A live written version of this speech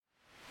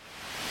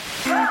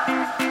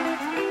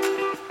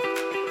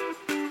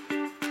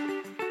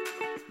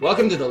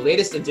Welcome to the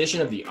latest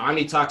edition of the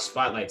OmniTalk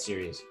Spotlight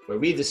Series, where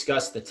we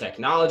discuss the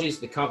technologies,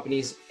 the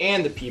companies,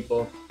 and the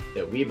people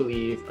that we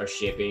believe are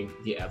shaping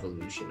the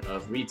evolution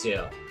of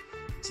retail.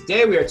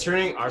 Today, we are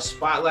turning our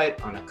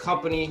spotlight on a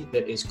company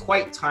that is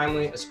quite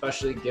timely,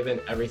 especially given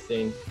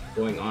everything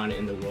going on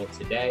in the world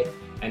today,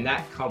 and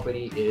that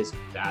company is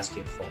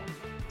Basketful.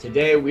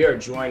 Today, we are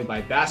joined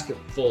by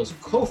Basketful's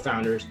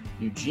co-founders,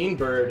 Eugene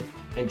Bird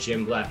and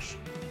Jim Lesh.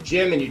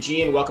 Jim and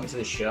Eugene, welcome to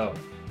the show.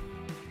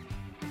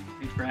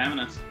 Thanks for having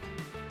us.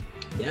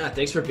 Yeah,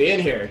 thanks for being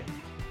here.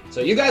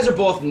 So you guys are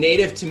both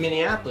native to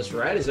Minneapolis,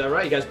 right? Is that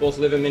right? You guys both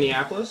live in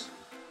Minneapolis?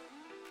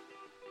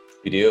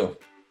 We do.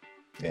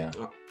 Yeah.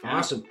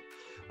 Awesome.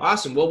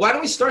 Well, why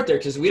don't we start there?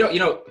 Because we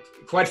don't,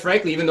 quite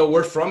frankly, even though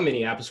we're from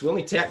Minneapolis, we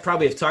only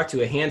probably have talked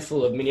to a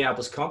handful of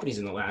Minneapolis companies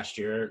in the last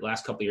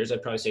couple of years.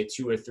 I'd probably say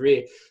 2 or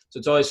 3. So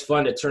it's always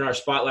fun to turn our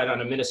spotlight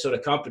on a Minnesota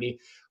company.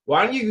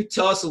 Why don't you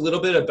tell us a little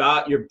bit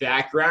about your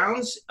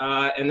backgrounds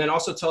and then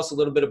also tell us a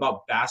little bit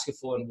about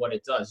Basketful and what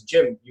it does.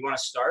 Jim, you want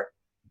to start?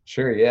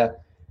 Sure, yeah.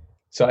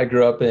 So I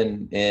grew up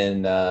in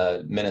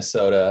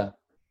Minnesota,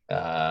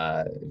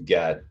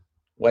 got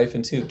wife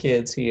and 2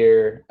 kids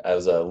here. I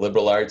was a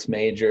liberal arts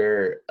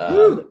major,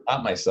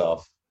 taught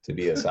myself to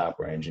be a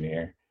software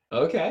engineer.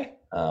 Okay.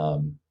 I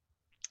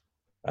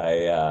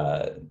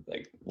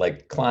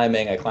like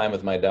climbing. I climb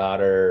with my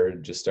daughter,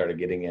 just started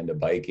getting into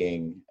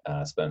biking,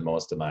 spent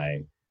most of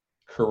my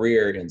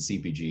career in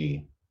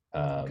CPG,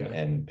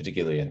 and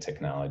particularly in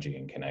technology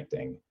and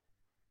connecting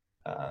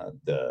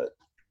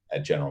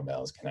at General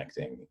Mills,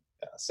 connecting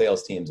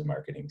sales teams and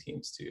marketing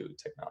teams to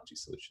technology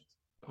solutions.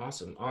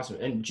 Awesome.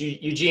 And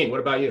Eugene, what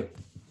about you?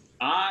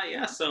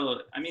 Yeah.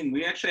 So,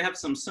 we actually have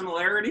some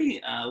similarity,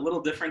 a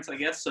little difference, I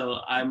guess. So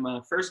I'm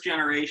a first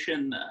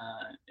generation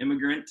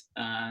immigrant.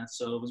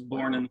 So I was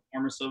born in the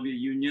former Soviet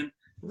Union.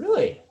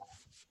 Really?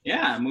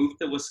 Yeah. I moved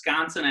to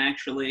Wisconsin,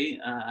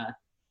 actually,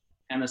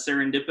 kind of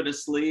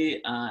serendipitously,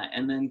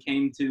 and then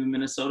came to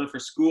Minnesota for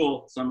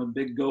school. So I'm a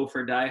big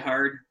Gopher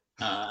diehard.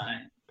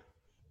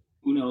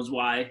 Who knows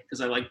why? Because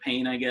I like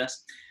pain, I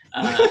guess.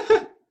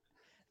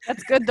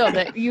 That's good though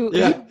that you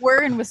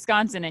were in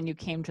Wisconsin and you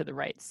came to the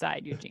right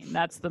side, Eugene.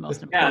 That's the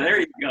most important. Yeah, there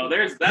you go.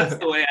 That's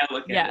the way I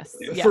look at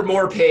it. For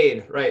more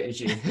pain, right,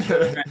 Eugene?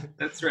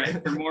 That's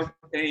right. For more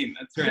pain.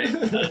 That's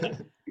right.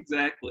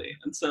 Exactly.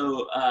 And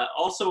so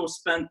also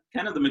spent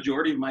kind of the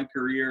majority of my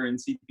career in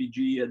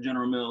CPG at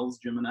General Mills.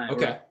 Jim and I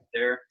worked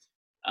there.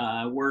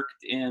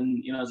 Worked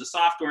in, as a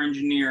software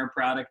engineer,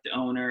 product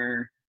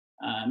owner,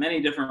 many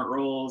different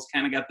roles,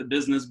 kind of got the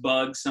business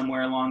bug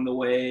somewhere along the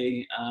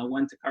way,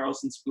 went to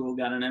Carlson School,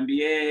 got an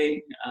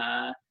MBA,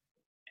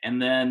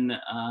 and then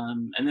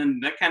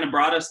that kind of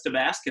brought us to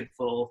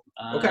Basketful,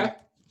 a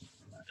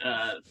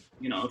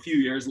few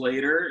years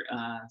later.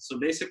 So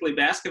basically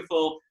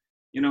Basketful,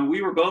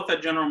 we were both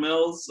at General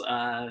Mills,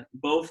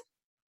 both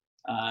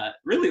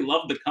really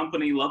loved the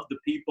company, loved the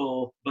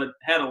people, but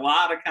had a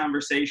lot of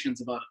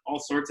conversations about all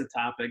sorts of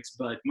topics,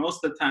 but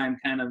most of the time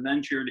kind of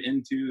ventured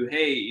into,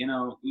 hey,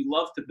 we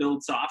love to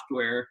build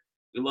software.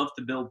 We love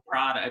to build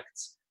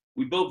products.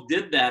 We both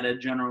did that at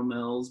General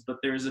Mills, but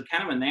there's a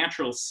kind of a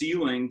natural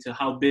ceiling to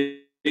how big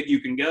you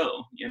can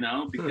go,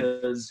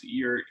 because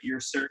you're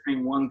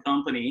serving one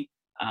company,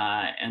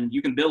 and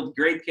you can build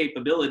great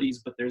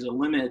capabilities, but there's a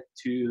limit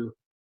to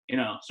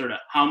sort of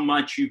how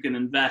much you can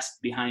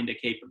invest behind a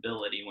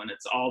capability when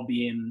it's all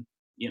being,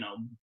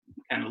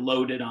 kind of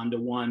loaded onto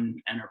one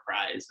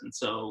enterprise. And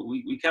so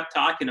we kept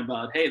talking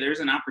about, hey, there's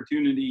an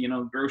opportunity,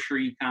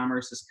 grocery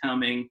e-commerce is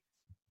coming.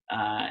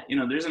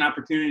 There's an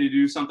opportunity to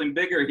do something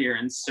bigger here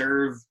and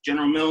serve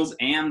General Mills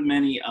and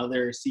many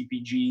other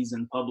CPGs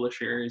and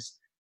publishers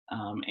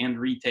and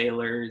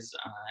retailers.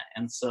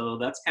 And so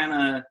that's kind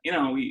of,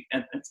 we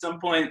at some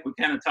point we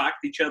kind of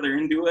talked each other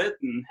into it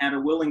and had a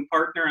willing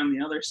partner on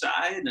the other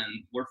side.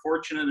 And we're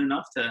fortunate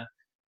enough to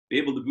be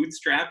able to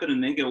bootstrap it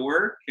and make it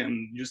work,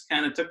 and just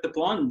kind of took the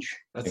plunge.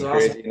 That's awesome.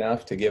 Crazy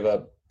enough to give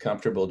up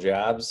comfortable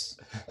jobs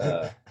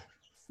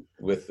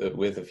with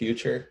a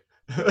future.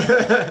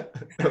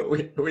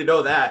 we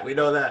know that. I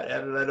know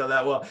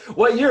that well.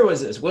 What year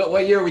was this?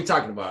 What year are we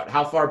talking about?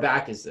 How far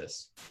back is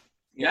this?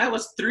 Yeah, it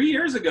was 3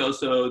 years ago.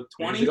 So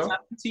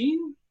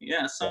 2017.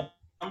 Yeah,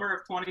 summer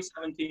of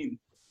 2017.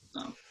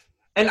 So.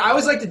 And I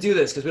always like to do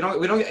this because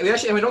we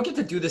don't get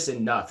to do this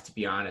enough, to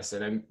be honest.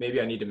 And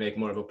maybe I need to make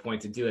more of a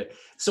point to do it.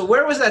 So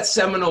where was that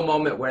seminal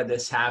moment where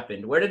this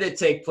happened? Where did it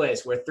take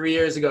place? Where 3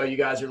 years ago you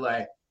guys are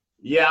like,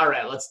 yeah, all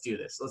right, let's do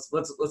this.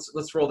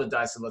 Let's roll the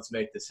dice and let's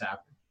make this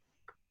happen.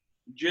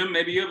 Jim,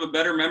 maybe you have a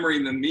better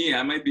memory than me.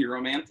 I might be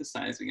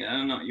romanticizing it. I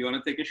don't know. You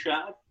want to take a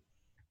shot?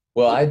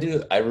 Well, I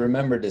do. I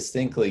remember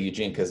distinctly,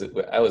 Eugene, because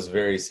I was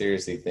very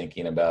seriously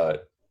thinking about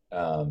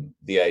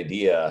the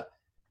idea,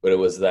 but it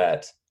was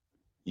that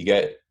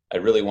I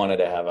really wanted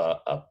to have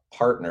a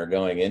partner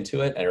going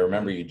into it. And I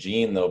remember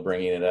Eugene, though,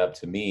 bringing it up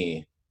to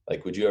me,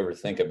 like, would you ever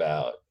think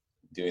about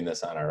doing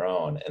this on our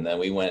own? And then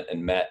we went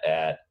and met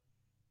at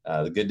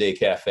the Good Day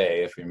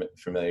Cafe, if you're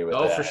familiar with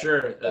that. Oh, for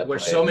sure. Where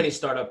so many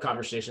startup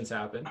conversations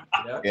happen.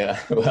 Yep. Yeah,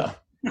 well,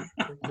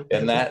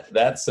 and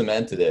that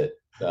cemented it.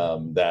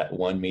 That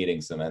one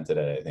meeting cemented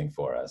it, I think,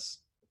 for us.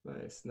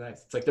 Nice.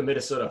 It's like the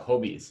Minnesota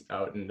Hobies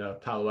out in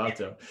Palo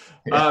Alto.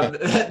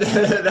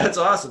 That's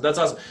awesome.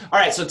 All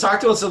right, so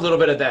talk to us a little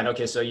bit of that.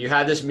 Okay, so you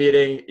had this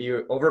meeting,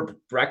 you over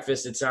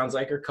breakfast, it sounds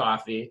like, or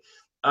coffee.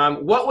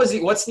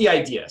 What's the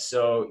idea?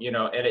 So, in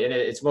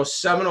its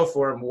most seminal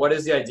form, what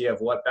is the idea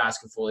of what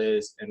Basketful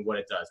is and what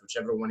it does?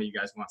 Whichever one of you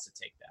guys wants to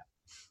take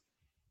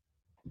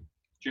that.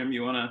 Jim,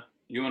 you wanna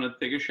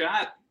take a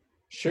shot?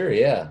 Sure,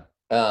 yeah.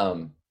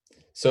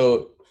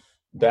 So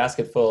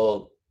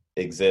Basketful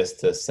exists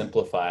to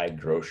simplify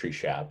grocery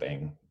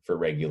shopping for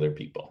regular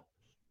people.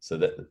 So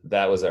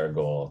that was our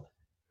goal.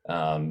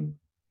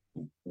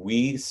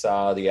 We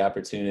saw the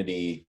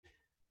opportunity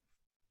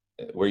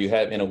where you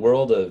have, in a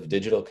world of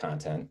digital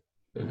content,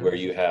 where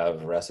you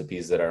have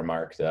recipes that are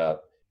marked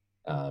up,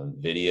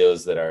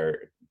 videos that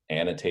are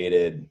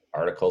annotated,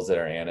 articles that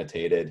are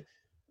annotated,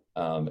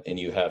 and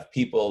you have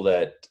people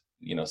that,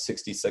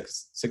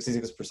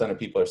 66% of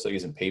people are still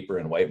using paper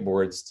and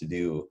whiteboards to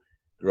do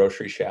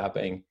grocery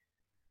shopping.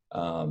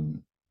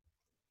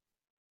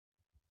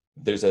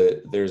 There's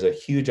a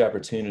huge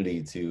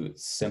opportunity to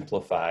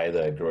simplify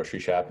the grocery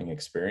shopping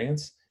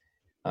experience.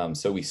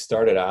 So we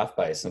started off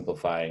by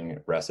simplifying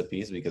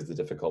recipes, because the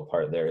difficult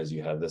part there is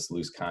you have this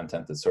loose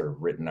content that's sort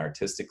of written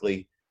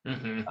artistically,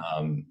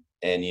 and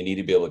you need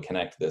to be able to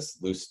connect this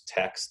loose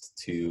text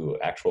to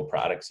actual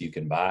products you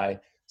can buy.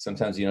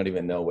 Sometimes you don't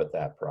even know what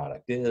that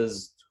product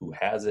is, who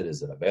has it,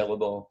 is it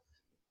available?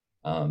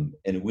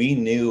 And we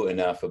knew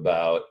enough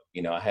about,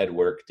 I had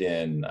worked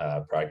in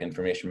product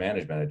information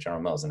management at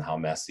General Mills, and how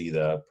messy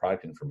the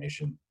product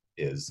information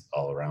is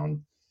all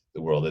around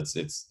the world.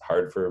 It's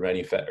hard for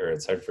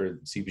it's hard for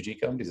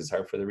CPG companies, it's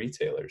hard for the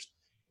retailers.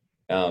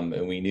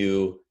 And we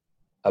knew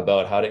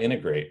about how to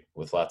integrate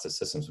with lots of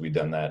systems. We've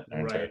done that in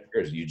our entire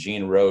careers.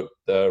 Eugene wrote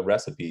the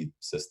recipe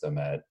system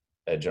at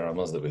General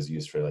Mills that was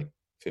used for like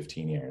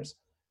 15 years.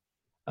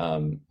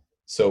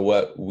 So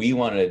what we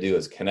wanted to do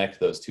is connect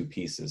those two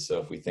pieces. So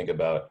if we think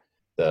about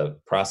the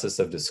process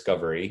of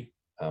discovery,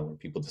 where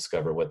people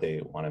discover what they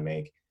want to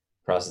make,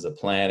 process of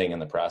planning, and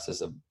the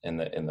process of in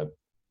the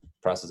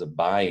process of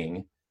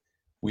buying,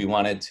 we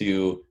wanted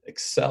to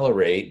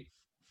accelerate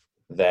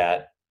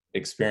that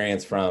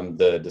experience from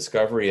the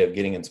discovery of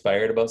getting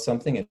inspired about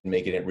something and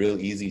making it real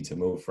easy to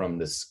move from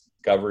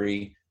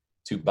discovery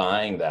to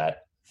buying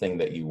that thing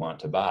that you want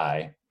to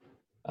buy,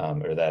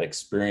 or that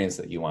experience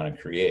that you want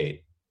to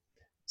create.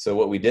 So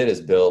what we did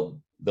is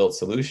build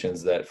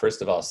solutions that,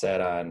 first of all,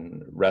 sat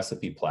on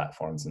recipe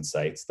platforms and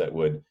sites that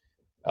would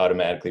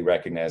automatically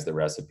recognize the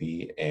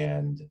recipe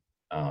and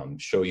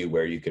show you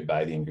where you could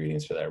buy the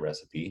ingredients for that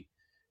recipe.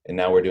 And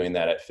now we're doing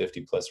that at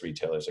 50 plus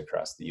retailers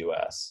across the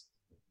US.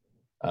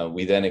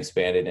 We then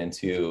expanded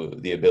into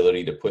the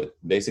ability to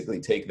basically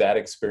take that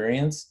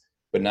experience,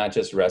 but not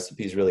just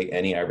recipes, really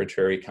any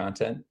arbitrary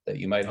content that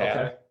you might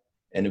have,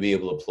 and to be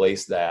able to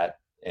place that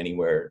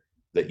anywhere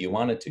that you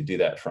wanted to. Do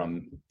that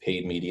from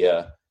paid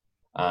media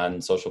on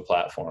social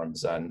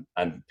platforms, on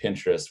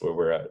Pinterest, where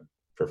we're a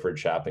preferred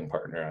shopping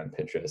partner on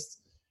Pinterest,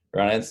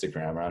 or on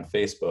Instagram, or on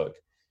Facebook,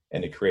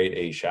 and to create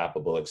a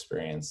shoppable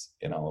experience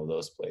in all of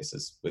those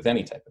places with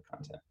any type of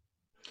content.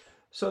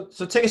 So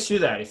take us through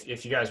that,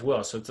 if you guys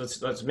will. So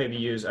let's maybe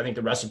use, I think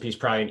the recipe is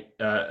probably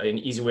an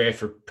easy way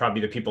for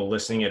probably the people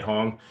listening at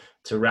home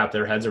to wrap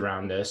their heads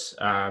around this.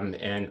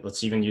 And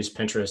let's even use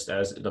Pinterest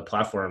as the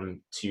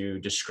platform to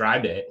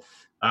describe it.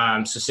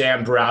 So say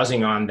I'm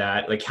browsing on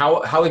that, like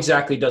how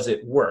exactly does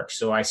it work?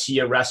 So I see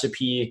a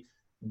recipe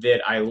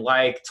that I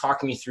like.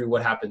 Talk me through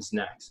what happens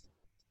next.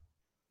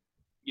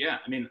 Yeah,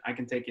 I mean, I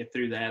can take you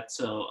through that.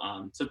 So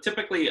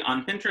typically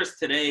on Pinterest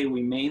today,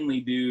 we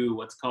mainly do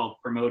what's called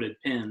promoted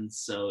pins.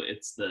 So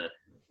it's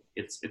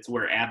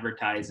where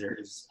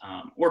advertisers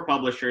or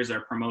publishers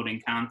are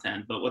promoting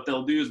content. But what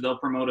they'll do is they'll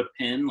promote a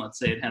pin. Let's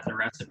say it has a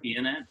recipe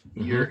in it.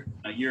 You're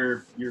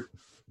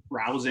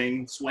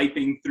browsing,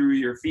 swiping through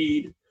your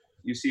feed.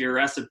 You see a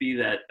recipe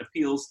that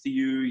appeals to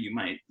you. You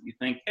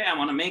think, hey, I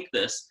want to make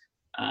this.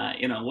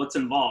 What's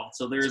involved.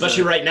 So there's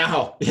especially right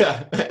now.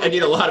 Yeah. I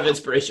need a lot of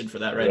inspiration for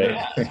that right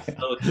now. Yeah.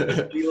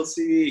 So you'll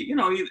see,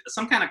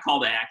 some kind of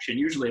call to action,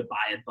 usually a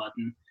buy it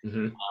button.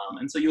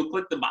 And so you'll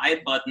click the buy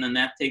it button, and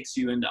that takes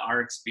you into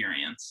our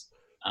experience.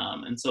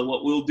 And so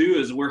what we'll do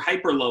is we're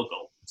hyper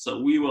local. So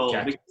we will,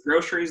 because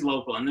groceries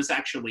local, and this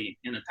actually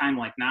in a time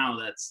like now,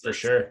 that's for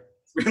sure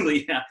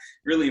really,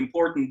 really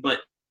important. But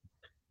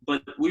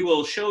we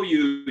will show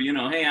you,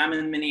 hey, I'm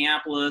in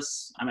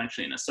Minneapolis. I'm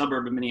actually in a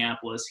suburb of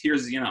Minneapolis.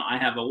 Here's, I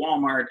have a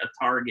Walmart, a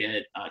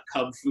Target,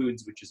 Cub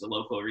Foods, which is a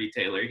local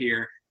retailer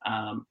here.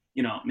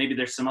 Maybe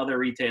there's some other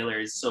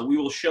retailers. So we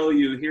will show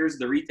you, here's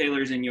the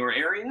retailers in your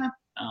area.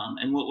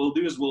 And what we'll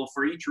do is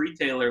for each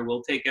retailer,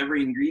 we'll take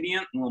every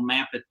ingredient and we'll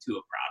map it to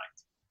a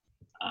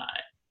product.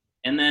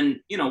 And then,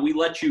 we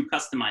let you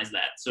customize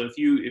that. So if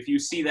you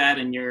see that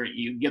and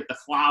you get the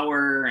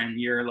flour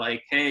and you're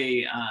like,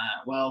 hey,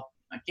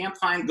 I can't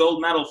find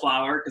gold medal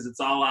flour because it's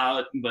all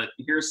out, but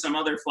here's some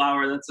other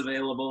flour that's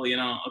available.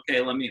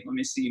 Okay, let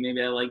me see.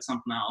 Maybe I like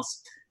something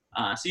else.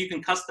 So you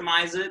can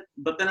customize it,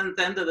 but then at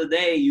the end of the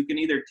day, you can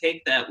either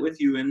take that with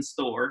you in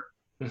store.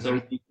 Mm-hmm.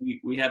 So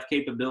we have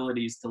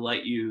capabilities to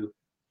let you,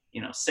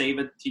 save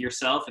it to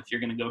yourself if you're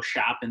going to go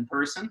shop in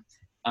person,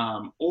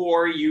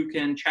 or you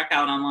can check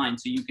out online.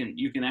 So you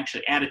can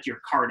actually add it to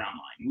your cart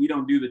online. We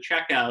don't do the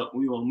checkout.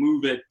 We will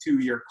move it to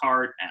your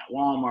cart at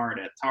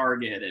Walmart, at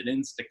Target, at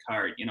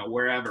Instacart,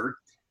 wherever,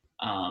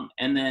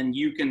 and then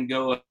you can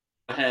go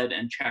ahead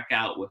and check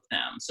out with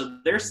them. So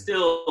they're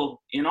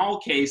still, in all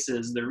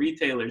cases, the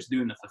retailer's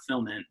doing the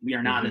fulfillment. We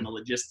are not in the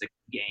logistics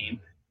game,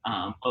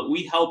 but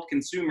we help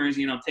consumers,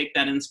 take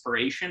that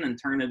inspiration and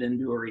turn it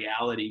into a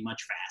reality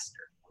much faster.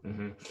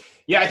 Mm-hmm.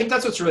 Yeah, I think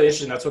that's what's really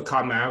interesting. That's what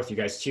caught my eye with you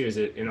guys too, is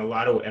it in a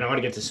lot of, and I want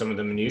to get to some of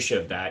the minutia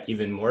of that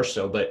even more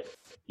so, but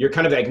you're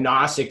kind of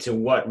agnostic to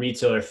what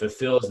retailer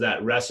fulfills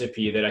that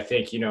recipe that I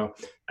think,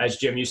 as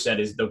Jim, you said,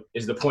 is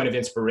the point of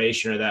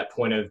inspiration or that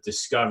point of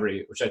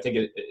discovery, which I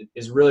think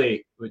is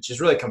really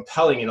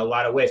compelling in a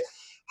lot of ways.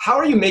 How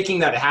are you making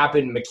that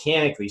happen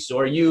mechanically? So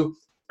are you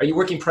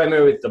working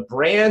primarily with the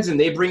brands and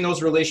they bring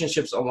those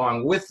relationships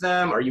along with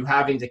them? Are you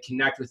having to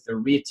connect with the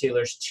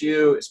retailers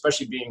too,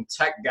 especially being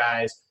tech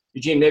guys?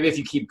 Eugene, maybe if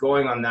you keep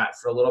going on that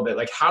for a little bit,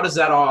 like how does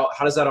that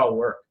all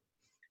work?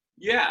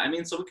 Yeah,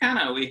 so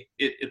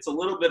it's a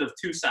little bit of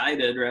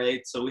two-sided,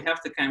 right? So we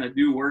have to kind of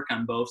do work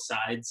on both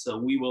sides. So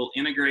we will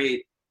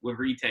integrate with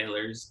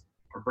retailers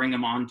or bring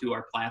them onto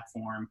our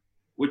platform,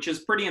 which is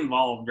pretty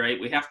involved, right?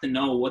 We have to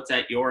know what's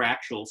at your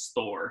actual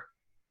store.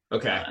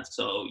 Okay.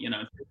 So,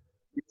 if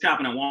you're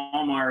shopping at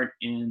Walmart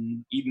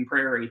in Eden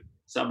Prairie,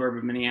 suburb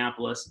of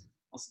Minneapolis,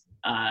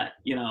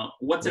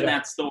 what's in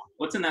that store?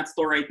 What's in that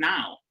store right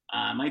now?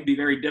 Might be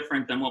very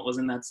different than what was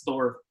in that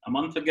store a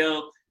month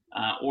ago.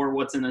 Or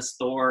what's in a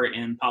store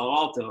in Palo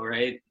Alto,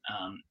 right?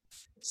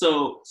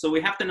 So we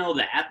have to know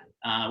that.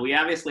 We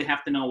obviously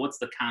have to know what's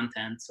the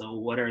content. So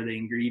what are the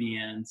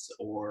ingredients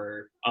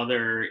or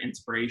other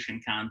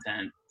inspiration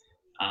content?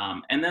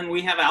 And then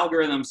we have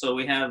algorithms. So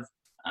we have,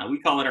 we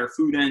call it our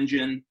food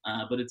engine,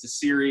 but it's a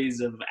series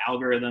of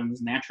algorithms,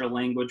 natural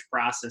language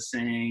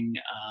processing,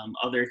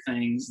 other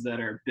things that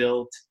are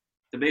built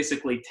to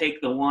basically take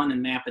the one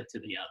and map it to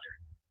the other.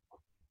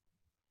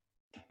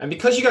 And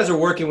because you guys are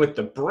working with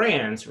the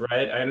brands,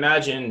 right, I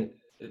imagine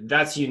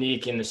that's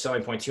unique in the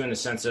selling point too, in the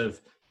sense of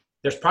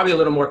there's probably a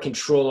little more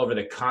control over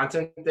the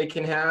content they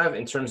can have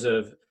in terms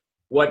of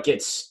what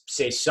gets,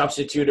 say,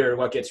 substituted or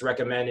what gets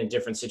recommended in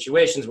different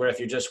situations, where if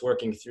you're just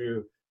working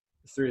through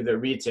the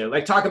retail.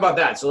 Like, talk about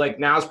that. So like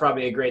now's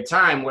probably a great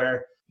time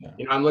where,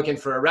 I'm looking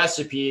for a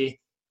recipe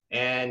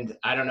and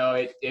I don't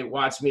know, it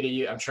wants me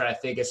to, I'm trying to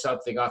think of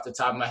something off the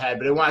top of my head,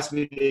 but it wants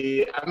me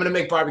to, I'm going to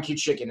make barbecue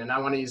chicken and I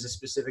want to use a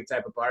specific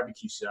type of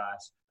barbecue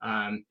sauce.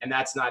 And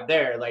that's not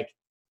there. Like,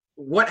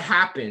 what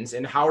happens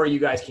and how are you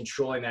guys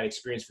controlling that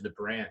experience for the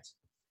brands?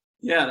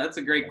 Yeah, that's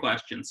a great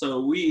question.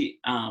 So we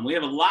have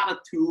a lot of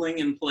tooling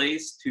in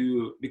place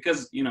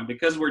because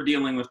we're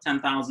dealing with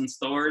 10,000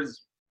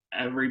 stores,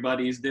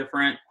 everybody's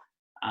different.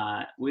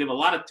 We have a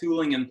lot of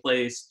tooling in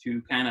place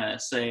to kind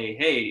of say,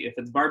 hey, if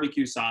it's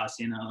barbecue sauce,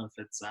 if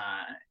it's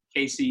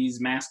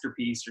Casey's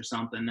Masterpiece or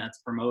something that's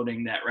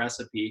promoting that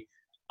recipe,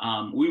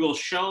 we will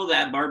show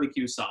that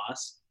barbecue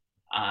sauce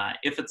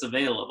if it's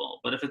available.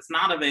 But if it's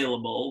not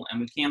available and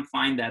we can't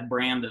find that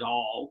brand at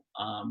all,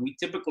 we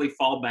typically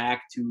fall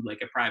back to like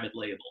a private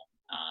label.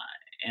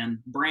 And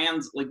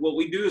brands, like what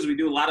we do is we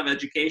do a lot of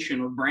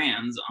education with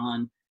brands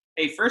on,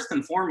 hey, first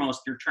and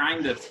foremost, you're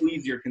trying to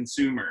please your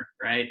consumer,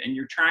 right? And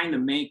you're trying to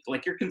make,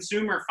 like, your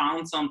consumer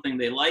found something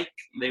they like,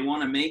 they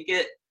want to make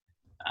it,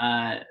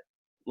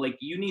 like,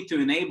 you need to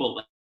enable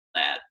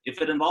that.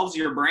 If it involves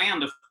your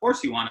brand, of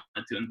course you want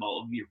it to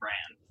involve your brand.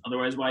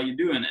 Otherwise, why are you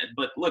doing it?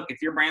 But look,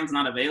 if your brand's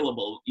not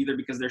available, either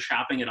because they're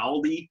shopping at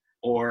Aldi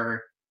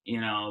or,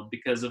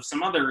 because of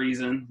some other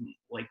reason,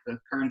 like the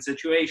current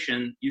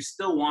situation, you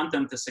still want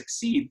them to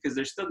succeed because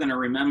they're still going to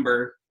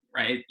remember,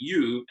 right,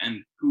 you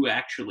and who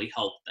actually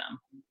helped them.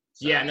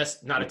 So, yeah, and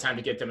that's not a time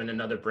to get them in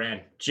another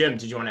brand. Jim,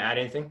 did you want to add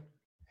anything?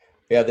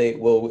 Yeah,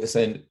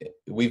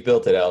 we've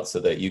built it out so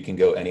that you can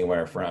go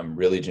anywhere from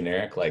really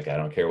generic, like I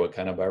don't care what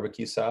kind of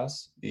barbecue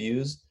sauce you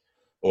use,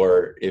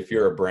 or if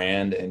you're a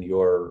brand and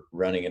you're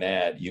running an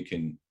ad, you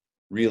can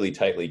really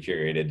tightly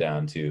curate it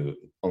down to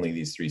only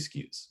these 3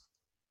 SKUs.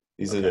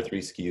 These are the 3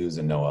 SKUs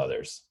and no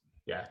others.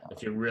 Yeah,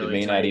 if you're really, it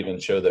may not even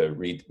show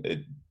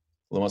it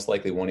most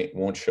likely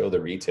won't show the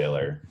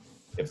retailer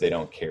if they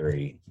don't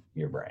carry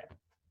your brand.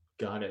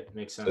 Got it.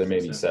 Makes sense. So there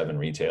may be 7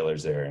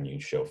 retailers there and you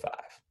show 5.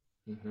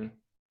 Mm-hmm.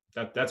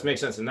 That makes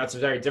sense. And that's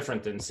very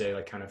different than, say,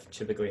 like kind of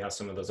typically how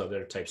some of those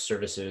other type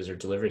services or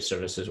delivery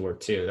services work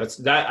too.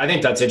 I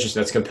think that's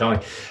interesting. That's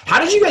compelling. How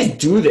did you guys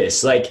do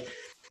this? Like,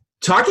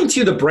 talking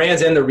to the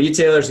brands and the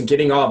retailers and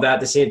getting all of that at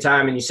the same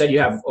time. And you said you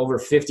have over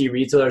 50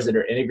 retailers that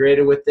are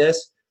integrated with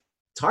this.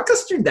 Talk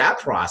us through that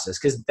process,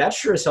 because that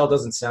sure as hell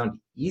doesn't sound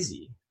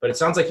easy, but it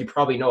sounds like you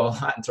probably know a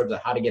lot in terms of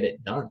how to get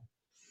it done.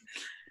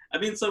 I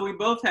mean, so we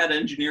both had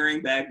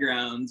engineering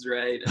backgrounds,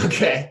 right?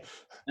 Okay.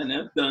 And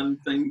have done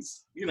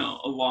things,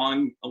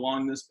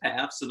 along this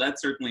path. So that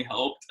certainly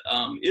helped.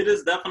 It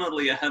is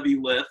definitely a heavy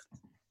lift.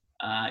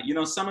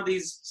 Some of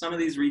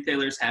these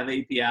retailers have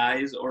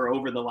APIs, or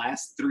over the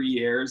last 3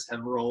 years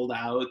have rolled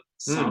out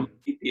some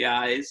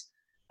APIs.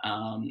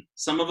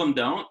 Some of them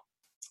don't.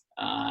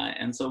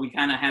 And so we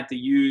kind of had to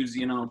use,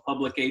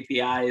 public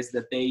APIs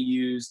that they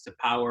use to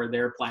power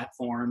their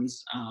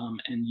platforms,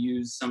 and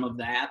use some of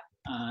that.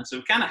 So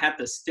we kind of had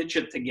to stitch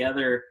it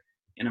together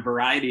in a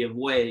variety of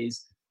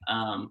ways.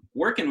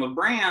 Working with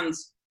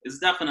brands is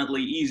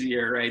definitely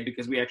easier, right?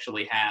 Because we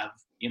actually have,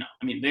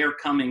 they're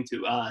coming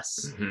to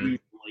us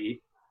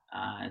usually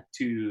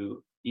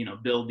to,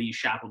 build these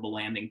shoppable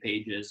landing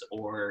pages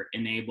or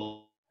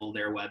enable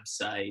their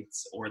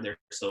websites or their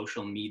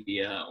social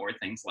media or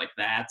things like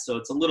that. So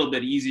it's a little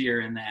bit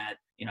easier in that,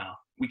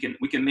 we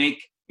can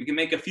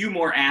make a few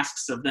more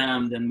asks of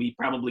them than we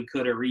probably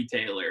could a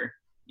retailer,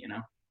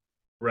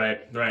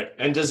 Right.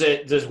 And does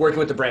working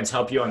with the brands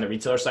help you on the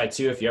retailer side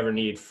too, if you ever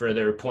need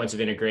further points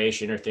of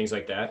integration or things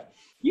like that?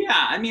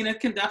 Yeah, I mean, it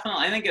can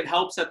definitely, I think it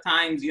helps at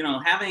times,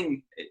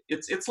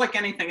 it's like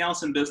anything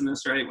else in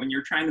business, right? When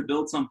you're trying to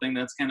build something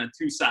that's kind of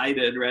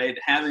two-sided, right?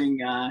 Having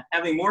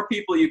more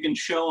people you can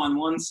show on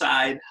one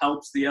side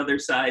helps the other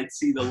side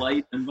see the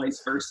light and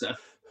vice versa.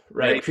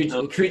 Right.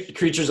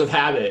 Creatures of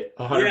habit.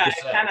 100%.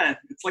 Yeah,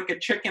 it's like a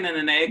chicken and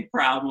an egg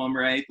problem,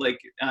 right? Like,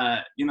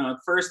 at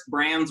first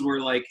brands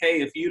were like,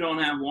 hey, if you don't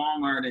have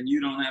Walmart and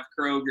you don't have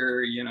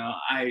Kroger,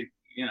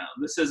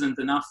 this isn't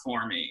enough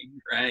for me,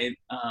 right?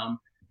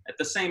 At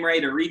the same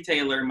rate, a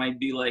retailer might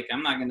be like,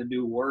 I'm not going to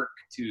do work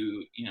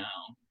to,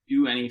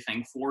 do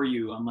anything for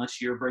you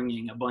unless you're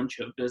bringing a bunch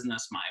of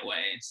business my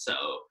way. So,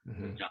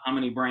 how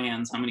many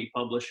brands, how many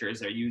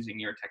publishers are using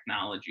your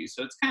technology?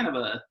 So it's kind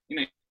of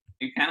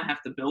you kind of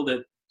have to build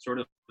it sort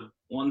of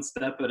one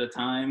step at a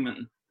time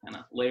and kind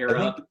of layer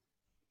up.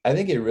 I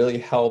think it really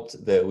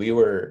helped that we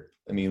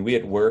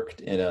had worked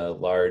in a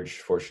large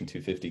Fortune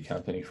 250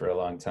 company for a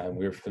long time.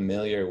 We were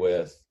familiar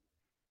with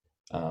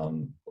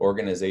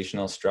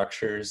organizational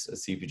structures at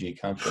CPG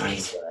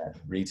companies,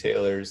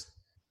 retailers.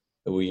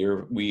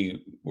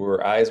 We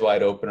were eyes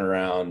wide open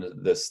around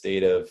the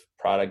state of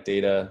product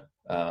data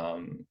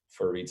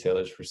for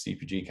retailers, for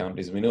CPG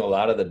companies. We knew a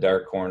lot of the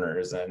dark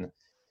corners, and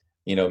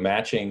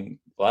matching.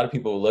 A lot of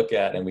people look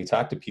at, and we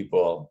talked to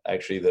people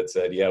actually that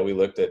said, yeah, we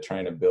looked at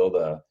trying to build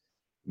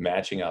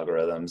matching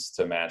algorithms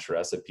to match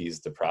recipes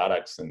to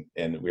products,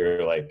 and we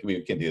were like,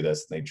 we can do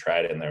this. And they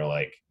tried it, and they're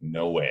like,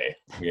 no way,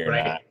 we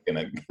are not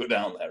going to go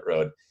down that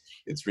road.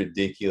 It's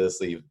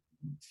ridiculously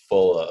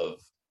full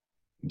of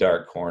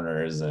dark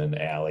corners and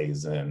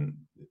alleys, and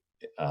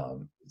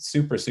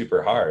super,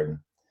 super hard.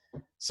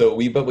 So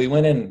we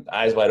went in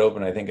eyes wide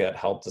open. I think that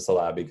helped us a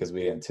lot because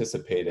we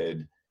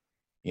anticipated,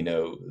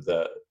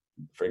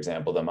 for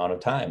example, the amount of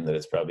time that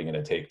it's probably going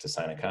to take to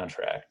sign a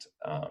contract,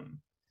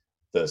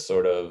 the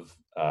sort of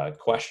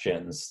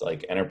questions,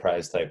 like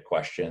enterprise type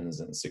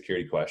questions and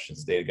security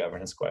questions, data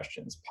governance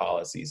questions,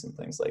 policies and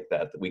things like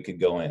that we could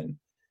go in,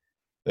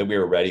 that we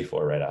were ready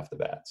for right off the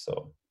bat.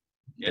 So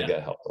I think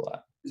that helped a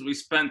lot. Because we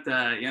spent,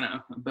 a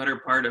better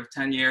part of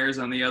 10 years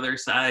on the other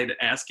side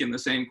asking the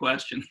same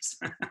questions.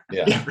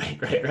 Yeah.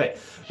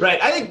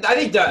 Right. I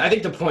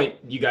think the point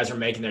you guys are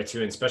making there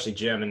too, and especially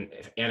Jim and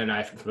Ann and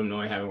I from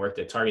knowing, having worked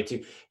at Target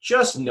too,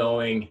 just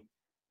knowing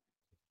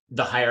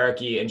the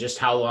hierarchy and just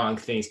how long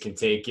things can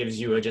take gives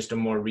you just a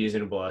more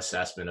reasonable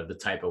assessment of the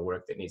type of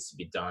work that needs to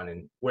be done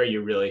and where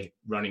you're really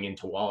running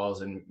into walls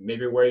and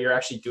maybe where you're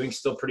actually doing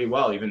still pretty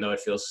well, even though it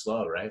feels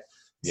slow, right?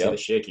 See the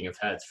shaking of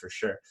heads for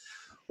sure.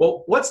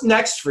 Well, what's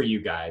next for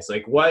you guys?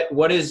 Like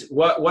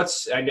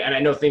what's, and I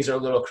know things are a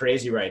little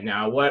crazy right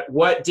now.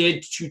 What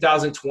did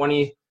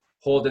 2020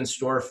 hold in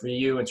store for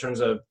you in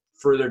terms of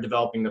further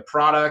developing the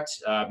product,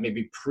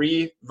 maybe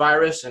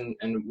pre-virus and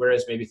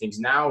whereas maybe things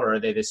now, or are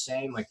they the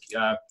same? Like,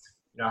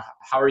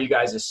 how are you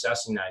guys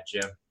assessing that,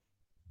 Jim?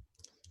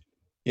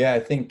 Yeah,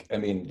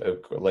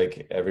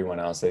 like everyone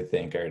else, I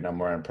think our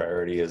number one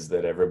priority is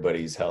that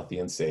everybody's healthy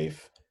and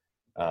safe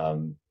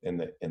in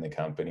the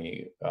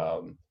company.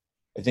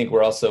 I think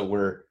we're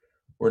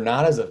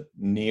not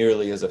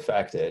nearly as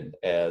affected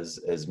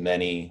as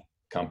many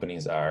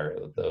companies are.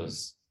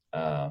 Those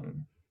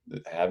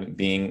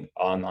being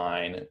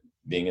online,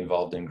 being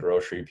involved in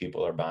grocery,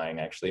 people are buying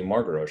actually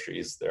more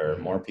groceries. There are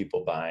more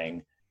people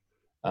buying.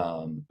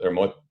 There are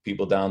more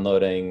people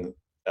downloading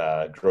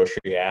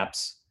grocery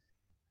apps,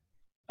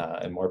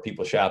 and more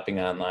people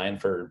shopping online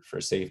for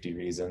safety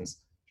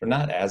reasons. We're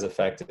not as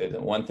affected.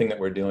 And one thing that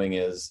we're doing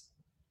is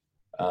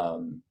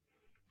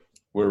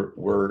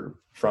we're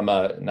from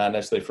not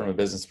necessarily from a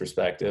business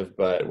perspective,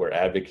 but we're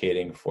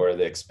advocating for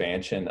the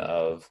expansion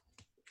of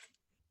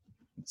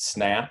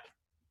SNAP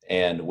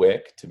and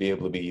WIC to be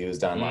able to be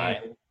used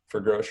online for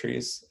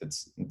groceries.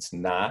 It's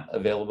not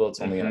available. It's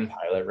only in a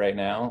pilot right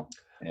now.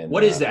 And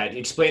what is that?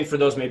 Explain for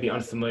those maybe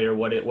unfamiliar.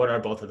 What are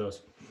both of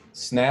those?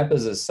 SNAP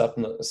is a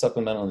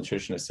supplemental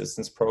nutrition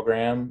assistance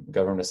program.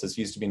 Government assistance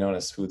used to be known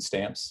as food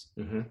stamps.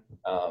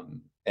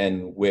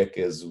 And WIC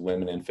is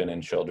Women, Infant,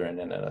 and Children,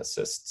 and it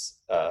assists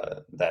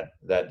that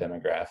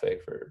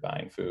demographic for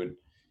buying food.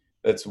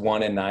 That's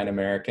 1 in 9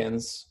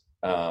 Americans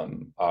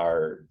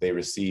they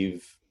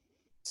receive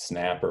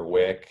SNAP or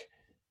WIC,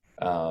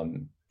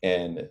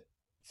 and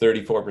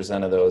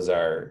 34% of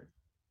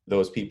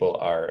those people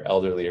are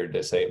elderly or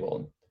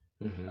disabled.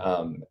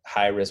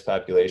 High risk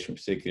population,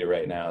 particularly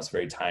right now, is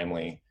very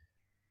timely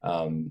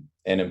and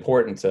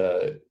important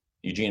to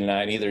Eugene and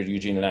I. Neither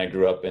Eugene and I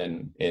grew up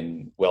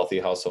in wealthy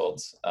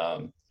households,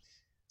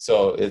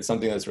 so it's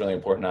something that's really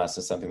important to us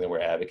and something that we're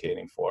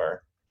advocating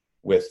for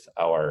with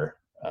our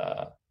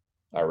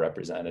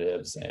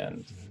representatives,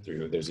 and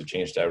there's a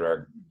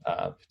Change.org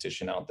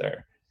petition out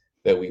there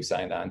that we've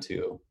signed on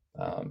to,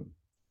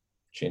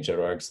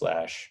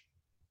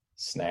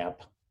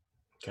 change.org/SNAP.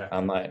 Okay.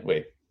 Online.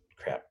 Wait,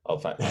 crap. I'll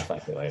find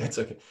it later. It's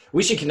okay.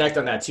 We should connect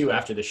on that too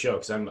after the show,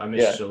 because I'm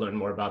interested to learn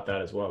more about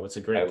that as well. It's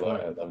a great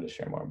point. I'd love to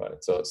share more about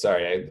it. So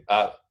sorry,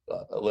 a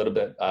little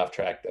bit off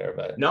track there,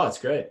 but no, it's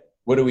great.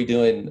 What are we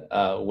doing?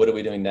 What are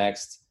we doing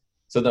next?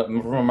 So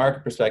from a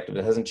market perspective,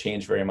 it hasn't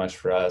changed very much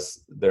for us.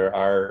 There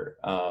are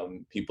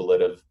people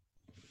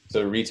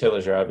so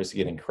retailers are obviously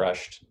getting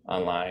crushed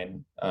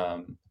online.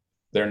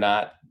 They're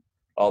not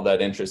all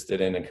that interested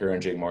in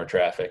encouraging more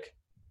traffic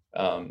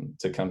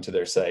to come to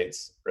their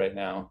sites right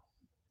now.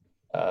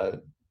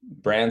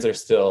 Brands are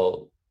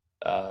still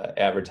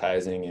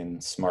advertising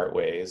in smart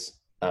ways,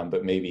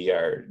 but maybe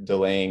are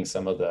delaying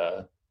some of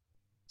the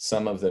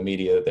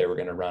media that they were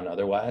going to run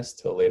otherwise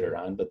till later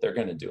on, but they're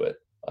going to do it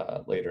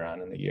later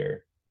on in the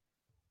year.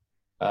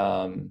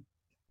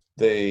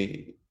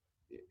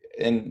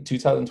 In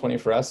 2020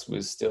 for us,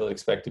 we still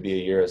expect to be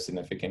a year of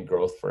significant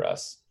growth for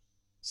us.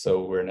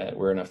 So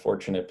we're in a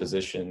fortunate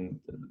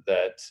position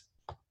that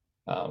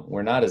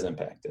we're not as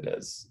impacted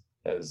as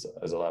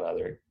a lot of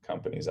other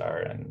companies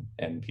are,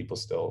 and people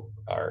still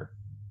are,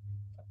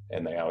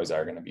 and they always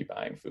are going to be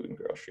buying food and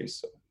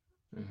groceries. So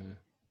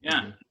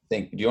Yeah.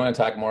 Do you want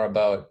to talk more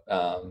about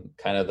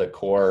kind of the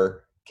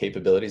core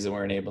capabilities that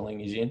we're enabling,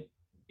 Eugene?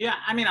 Yeah,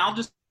 I mean, I'll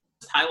just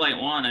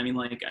highlight one. I mean,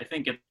 like, I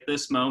think at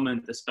this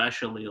moment,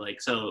 especially,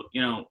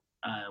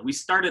 we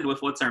started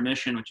with what's our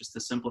mission, which is to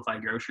simplify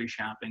grocery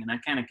shopping. And that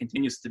kind of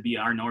continues to be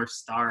our North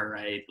Star,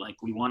 right? Like,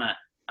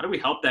 how do we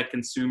help that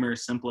consumer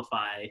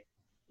simplify,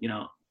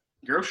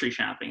 grocery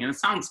shopping? And it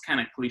sounds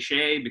kind of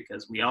cliche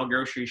because we all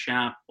grocery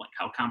shop. Like,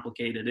 how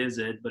complicated is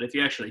it? But if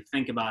you actually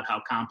think about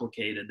how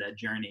complicated that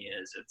journey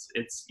is,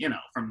 it's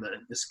from the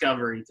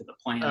discovery to the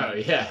planning. Oh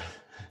yeah.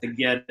 To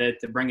get it,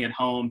 to bring it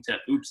home, to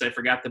oops, I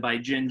forgot to buy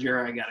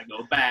ginger, I gotta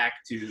go back,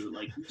 to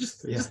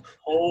just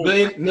whole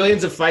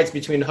millions of fights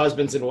between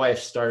husbands and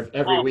wives start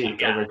every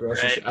week over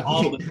grocery shopping.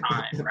 All the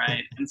time,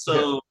 right? And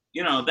so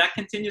that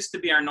continues to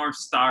be our North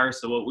Star.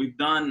 So what we've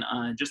done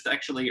just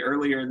actually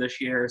earlier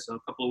this year, so a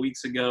couple of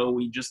weeks ago,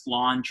 we just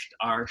launched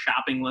our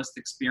shopping list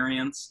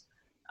experience,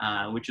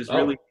 which is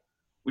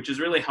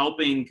really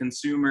helping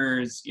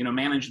consumers,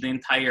 manage the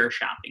entire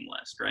shopping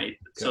list, right? Okay.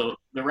 So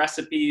the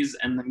recipes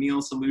and the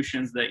meal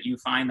solutions that you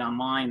find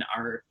online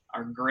are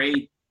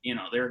great.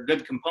 They're a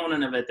good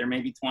component of it. They're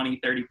maybe 20,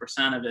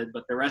 30% of it,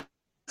 but the rest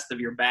of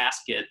your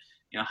basket,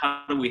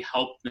 how do we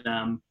help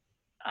them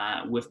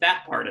with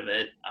that part of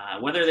it,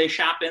 whether they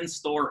shop in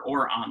store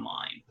or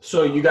online?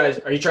 So you guys,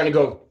 are you trying to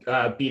go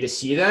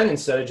B2C then,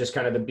 instead of just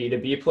kind of the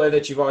B2B play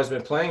that you've always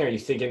been playing? Or are you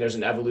thinking there's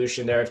an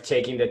evolution there of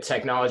taking the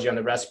technology on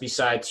the recipe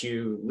side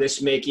to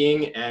list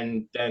making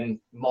and then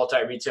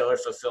multi-retailer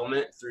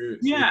fulfillment through?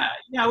 Yeah,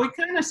 we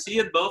kind of see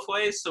it both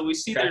ways. So we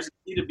see there's a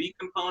B2B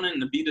component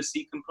and a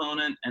B2C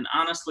component. And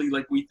honestly,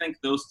 we think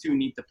those two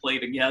need to play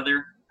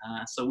together.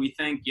 So we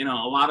think, a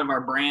lot of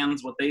our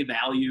brands, what they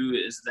value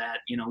is that,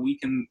 we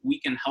can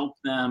help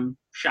them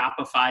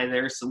Shopify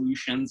their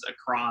solutions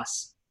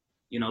across,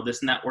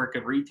 this network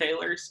of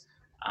retailers.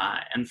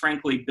 And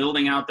frankly,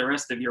 building out the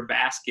rest of your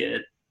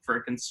basket for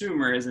a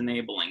consumer is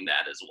enabling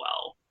that as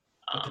well.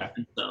 Okay.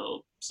 And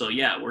so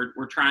yeah,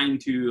 we're trying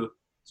to,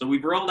 so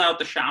we've rolled out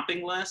the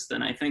shopping list,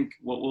 and I think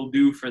what we'll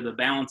do for the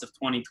balance of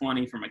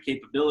 2020 from a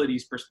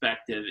capabilities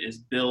perspective is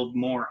build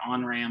more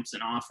on-ramps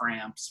and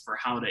off-ramps for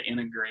how to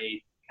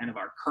integrate kind of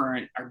our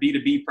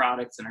B2B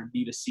products and our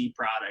B2C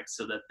products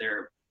so that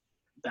they're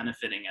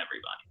benefiting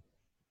everybody.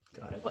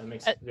 Got it. That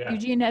makes sense. Yeah.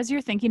 Eugene, as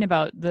you're thinking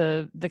about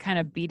the kind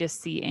of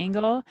B2C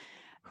angle,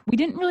 we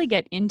didn't really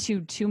get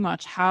into too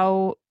much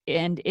how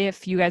and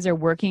if you guys are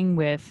working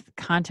with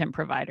content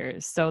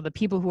providers. So the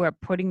people who are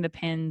putting the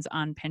pins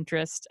on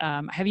Pinterest,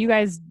 have you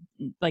guys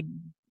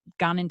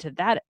gone into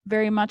that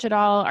very much at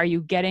all? Are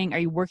you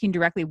working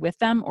directly with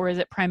them, or is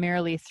it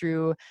primarily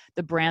through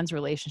the brand's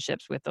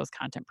relationships with those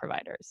content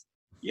providers?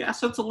 Yeah,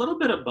 so it's a little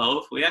bit of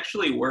both. We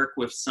actually work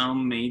with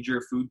some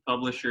major food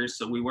publishers.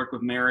 So we work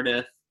with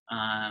Meredith,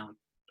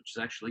 which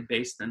is actually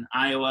based in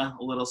Iowa,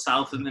 a little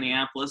south of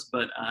Minneapolis,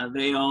 but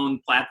they own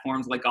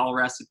platforms like All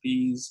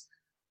Recipes,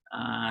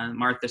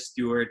 Martha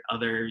Stewart,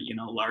 other,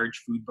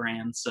 large food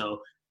brands. So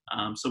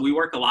we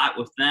work a lot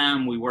with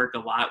them. We work a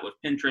lot with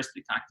Pinterest.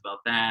 We talked about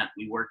that.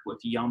 We work with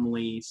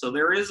Yummly. So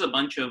there is a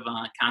bunch of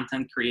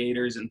content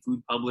creators and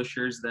food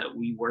publishers that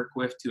we work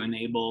with to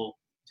enable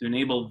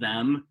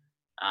them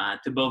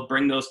to both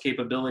bring those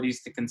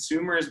capabilities to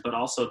consumers, but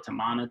also to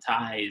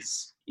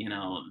monetize,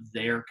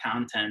 their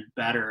content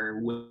better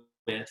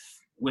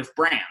with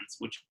brands,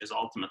 which is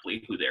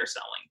ultimately who they're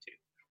selling to.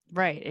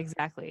 Right,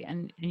 exactly.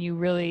 And you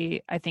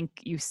really, I think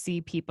you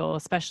see people,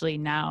 especially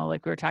now,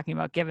 like we were talking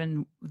about,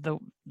 given the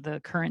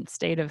current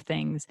state of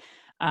things,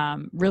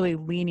 really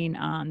leaning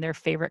on their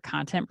favorite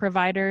content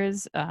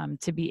providers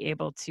to be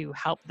able to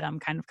help them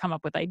kind of come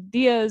up with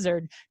ideas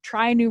or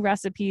try new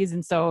recipes.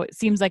 And so it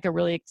seems like a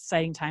really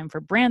exciting time for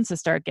brands to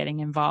start getting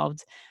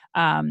involved.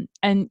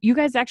 And you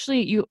guys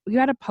actually, you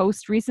had a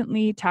post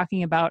recently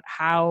talking about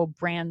how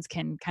brands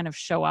can kind of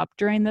show up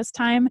during this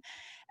time.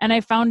 And I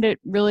found it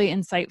really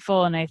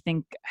insightful and I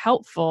think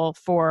helpful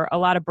for a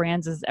lot of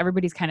brands as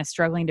everybody's kind of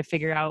struggling to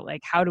figure out,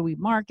 like, how do we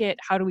market?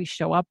 How do we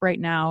show up right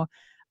now?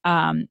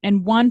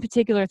 And one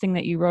particular thing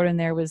that you wrote in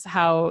there was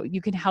how you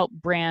can help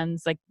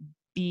brands like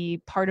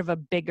be part of a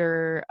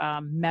bigger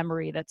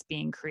memory that's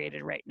being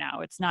created right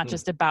now. It's not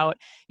just about,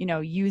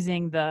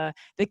 using the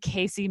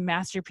Casey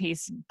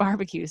Masterpiece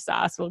barbecue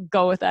sauce. We'll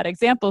go with that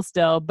example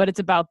still, but it's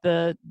about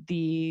the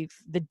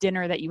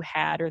dinner that you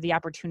had or the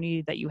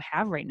opportunity that you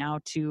have right now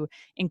to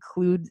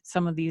include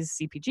some of these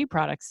CPG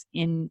products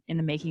in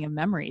the making of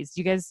memories.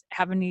 Do you guys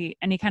have any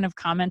kind of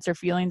comments or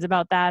feelings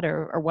about that,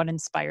 or what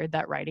inspired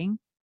that writing?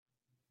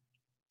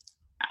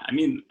 I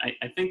mean,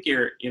 I think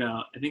you're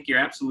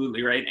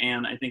absolutely right,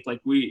 Anne. I think like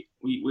we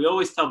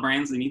always tell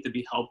brands they need to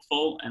be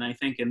helpful, and I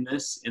think in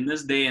this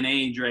day and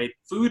age, right,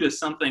 food is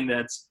something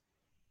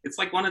it's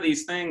like one of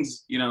these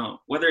things,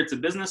 whether it's a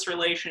business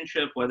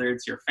relationship, whether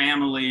it's your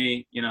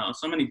family,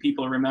 so many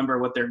people remember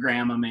what their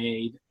grandma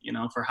made,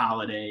 for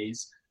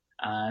holidays.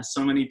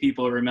 So many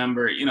people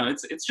remember,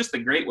 it's just a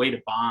great way to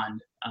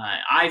bond.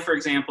 For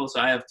example, so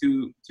I have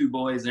two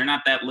boys. They're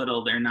not that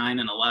little. They're 9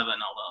 and 11,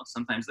 although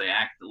sometimes they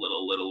act a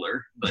little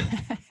littler.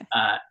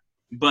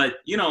 But,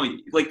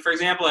 like, for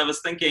example, I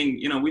was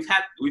thinking, we've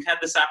had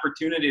this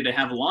opportunity to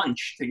have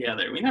lunch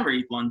together. We never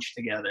eat lunch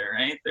together,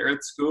 right? They're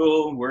at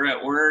school, we're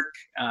at work.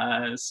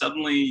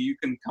 Suddenly you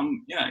can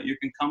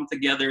come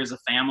together as a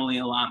family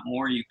a lot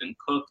more. You can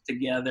cook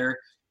together.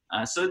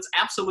 So it's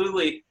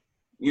absolutely,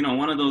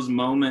 one of those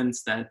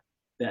moments that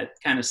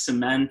kind of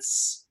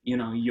cements,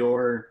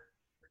 you're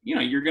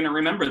going to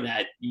remember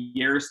that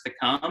years to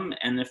come.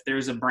 And if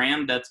there's a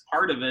brand that's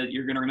part of it,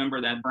 you're going to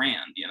remember that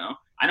brand,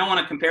 I don't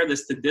want to compare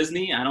this to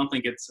Disney. I don't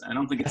think it's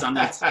on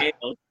that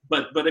scale,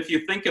 but if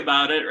you think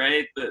about it,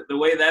 right, the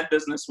way that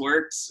business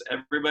works,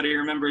 everybody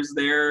remembers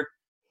their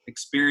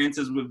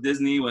experiences with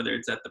Disney, whether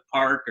it's at the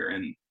park or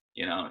in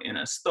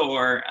a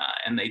store,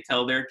 and they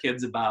tell their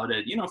kids about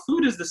it.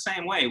 Food is the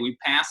same way. We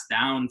pass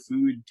down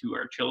food to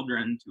our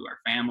children, to our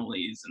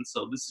families. And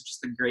so this is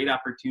just a great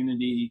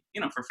opportunity,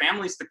 for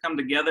families to come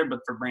together,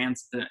 but for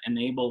brands to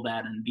enable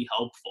that and be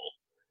helpful.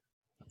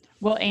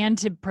 Well, and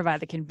to provide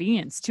the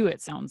convenience too,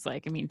 it sounds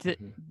like. I mean,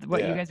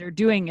 what you guys are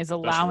doing is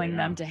allowing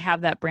them to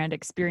have that brand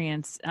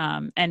experience.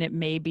 And it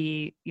may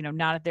be,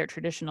 not at their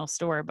traditional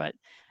store, but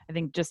I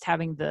think just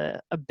having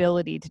the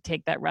ability to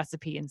take that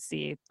recipe and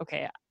see,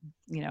 okay,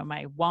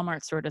 my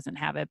Walmart store doesn't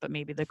have it, but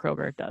maybe the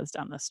Kroger does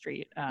down the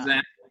street.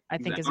 Exactly. I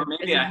think or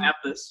maybe I have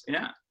this.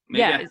 Yeah.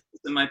 Maybe I have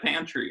this in my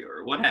pantry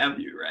or what have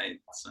you. Right.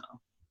 So.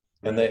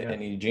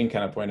 And Eugene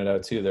kind of pointed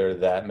out too, there are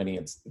that many,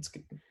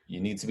 you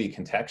need to be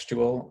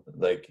contextual,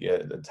 like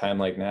at a time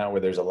like now where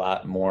there's a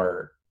lot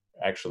more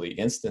actually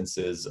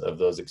instances of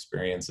those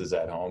experiences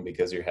at home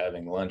because you're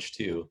having lunch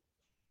too,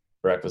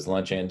 breakfast,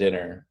 lunch, and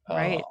dinner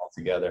all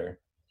together.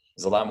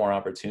 There's a lot more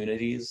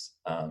opportunities.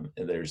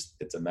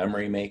 It's a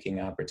memory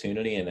making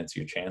opportunity, and it's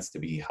your chance to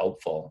be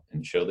helpful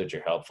and show that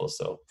you're helpful.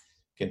 So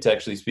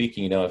contextually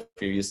speaking, if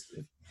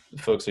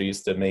folks are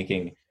used to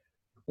making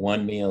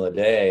one meal a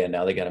day and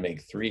now they got to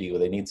make 3, well,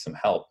 they need some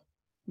help.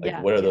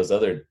 What are those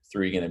other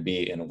 3 going to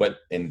be,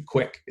 and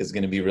quick is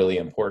going to be really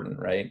important,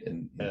 right?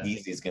 And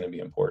easy is going to be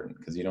important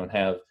because you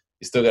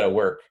still got to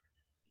work.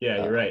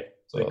 Yeah, you're right.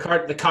 So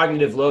the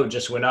cognitive load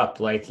just went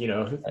up,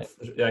 whatever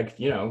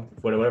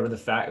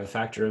the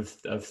factor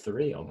of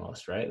 3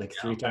 almost, right? Like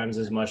 3 times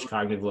as much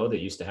cognitive load that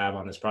you used to have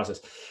on this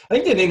process. I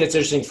think the thing that's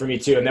interesting for me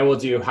too, and then we'll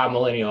do how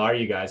millennial are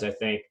you guys, I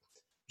think,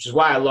 which is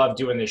why I love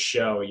doing this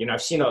show.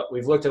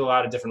 We've looked at a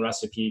lot of different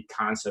recipe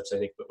concepts, I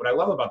think, but what I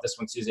love about this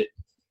one too is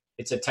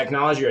it's a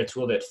technology or a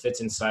tool that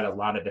fits inside a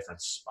lot of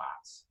different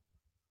spots.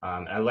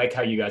 And I like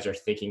how you guys are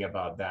thinking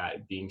about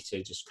that being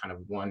to just kind of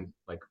one,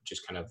 like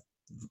just kind of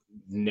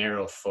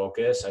narrow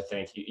focus. I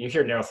think you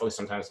hear narrow focus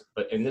sometimes,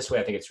 but in this way,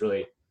 I think it's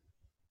really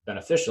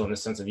beneficial in the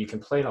sense of you can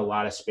play in a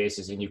lot of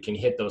spaces and you can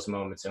hit those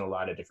moments in a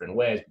lot of different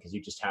ways because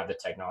you just have the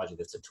technology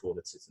that's a tool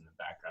that sits in the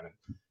background,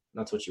 and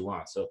that's what you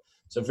want. So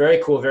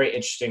very cool, very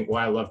interesting.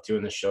 Why I love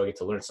doing this show. I get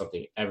to learn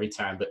something every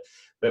time,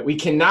 but we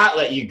cannot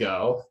let you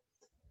go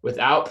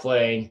without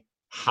playing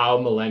how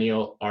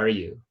millennial are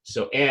you?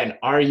 So, Ann,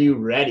 are you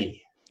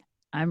ready?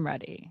 I'm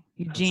ready.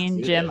 Let's Eugene,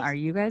 do Jim, this. are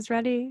you guys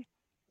ready?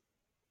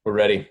 We're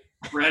ready.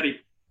 Ready.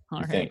 All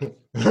You right. think?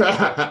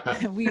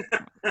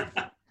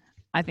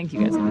 I think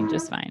you guys will be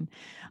just fine.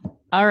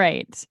 All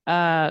right.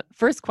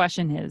 First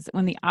question is,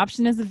 when the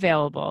option is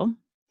available,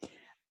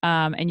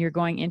 and you're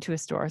going into a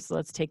store, so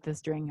let's take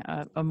this during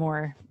a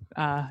more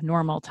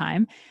normal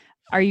time.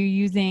 Are you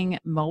using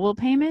mobile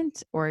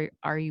payment or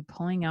are you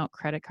pulling out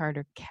credit card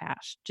or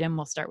cash? Jim,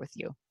 we'll start with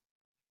you.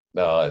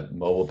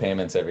 Mobile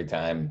payments every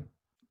time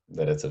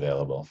that it's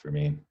available for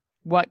me.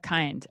 What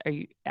kind? Are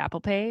you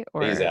Apple Pay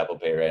or? I use Apple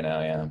Pay right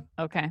now, yeah.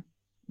 Okay.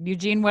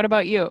 Eugene, what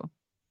about you?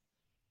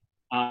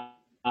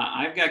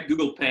 I've got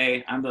Google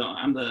Pay. I'm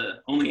the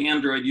only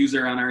Android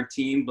user on our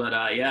team, but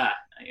yeah,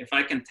 if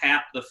I can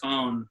tap the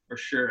phone, for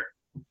sure.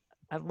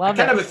 I I love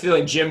kind it. of have a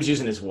feeling Jim's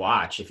using his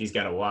watch if he's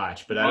got a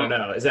watch, but I don't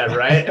know. Is that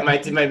right? Am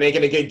I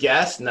making a good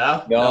guess?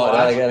 No? No, watch?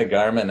 I got a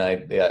Garmin.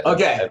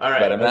 Okay, all right,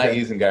 But I'm not okay.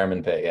 using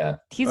Garmin Pay, yeah.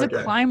 He's Okay.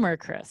 a climber,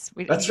 Chris. That's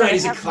we right. gotta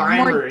He's a have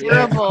climber. More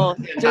durable,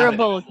 Yeah.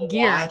 durable Apple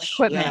gear and Watch.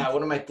 equipment. Yeah,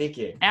 what am I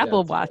thinking?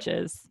 Apple Yeah,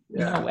 watches.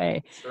 yeah. No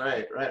way.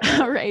 That's right.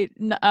 All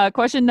right.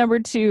 Question number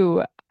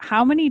 2.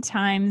 How many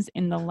times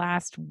in the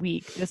last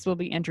week, this will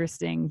be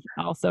interesting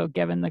also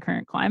given the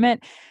current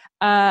climate,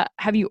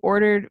 have you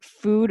ordered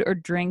food or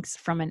drinks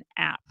from an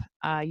app?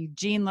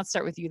 Eugene, let's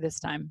start with you this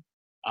time.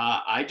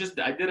 I did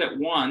it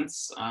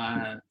once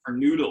for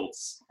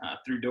noodles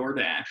through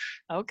DoorDash.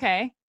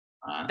 Okay.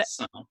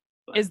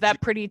 But Is that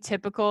pretty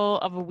typical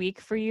of a week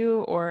for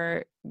you,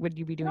 or would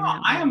you be doing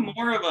that? I am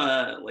more of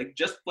a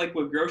just like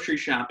with grocery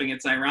shopping.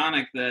 It's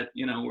ironic that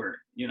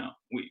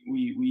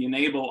we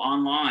enable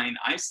online.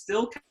 I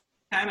still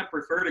kind of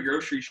prefer to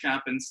grocery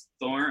shop in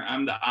store.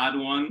 I'm the odd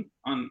one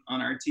on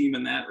our team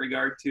in that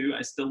regard too.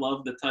 I still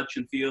love the touch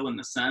and feel and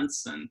the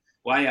sense, and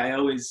why I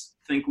always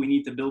think we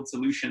need to build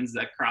solutions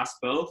that cross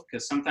both,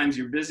 because sometimes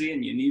you're busy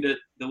and you need it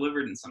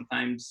delivered, and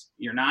sometimes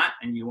you're not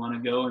and you want to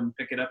go and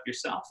pick it up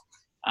yourself.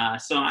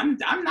 So I'm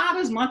not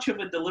as much of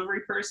a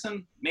delivery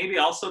person. Maybe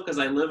also because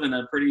I live in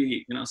a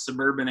pretty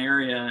suburban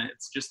area.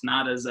 It's just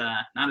not as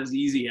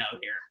easy out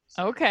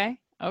here. Okay.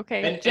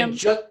 And Jim.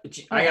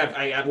 I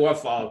have one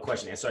follow-up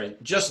question. Sorry,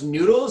 just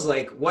noodles?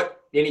 Like what?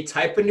 Any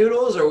type of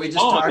noodles, or are we just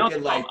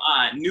talking like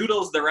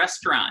Noodles the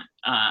restaurant?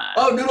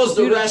 Noodles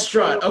the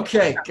restaurant.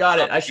 Okay, got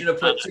it. I should have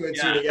put 2 and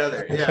 2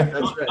 together. Yeah,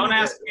 that's right. Don't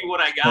ask me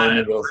what I got.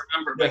 I don't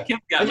remember. But Kim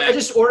got I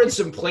just ordered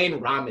some plain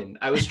ramen.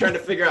 I was trying to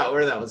figure out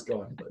where that was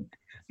going. But...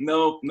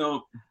 No,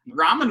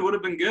 ramen would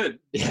have been good.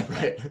 Yeah,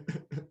 right.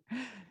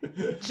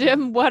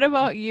 Jim, what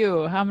about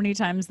you? How many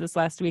times this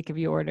last week have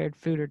you ordered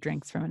food or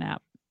drinks from an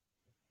app?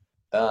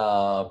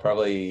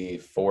 Probably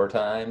 4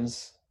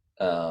 times,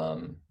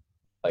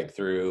 like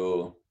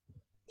through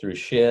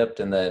Shipt,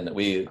 and then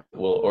we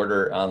will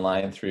order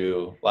online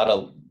through a lot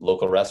of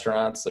local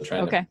restaurants. So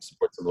trying to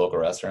support some local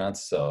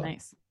restaurants. So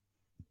nice.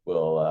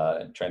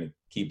 We'll try to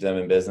keep them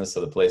in business. So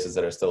the places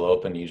that are still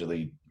open,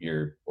 usually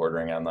you're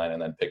ordering online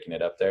and then picking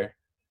it up there.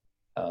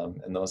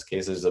 In those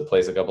cases, a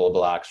place a couple of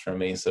blocks from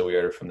me, so we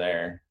order from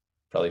there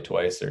probably 2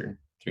 or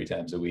 3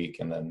 times a week,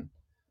 and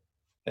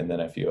then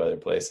a few other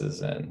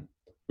places. And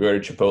we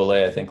ordered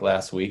Chipotle, I think,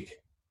 last week.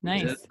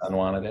 Nice. Son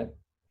wanted it.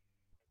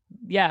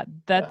 Yeah,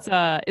 that's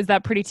is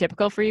that pretty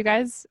typical for you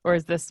guys, or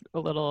is this a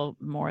little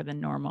more than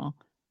normal?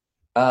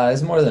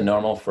 It's more than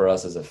normal for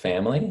us as a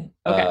family.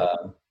 Okay.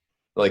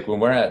 Like when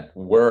we're at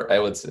work, I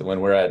would say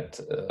when we're at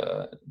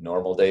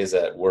normal days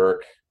at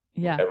work,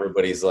 yeah,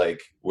 everybody's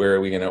like, where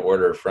are we going to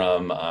order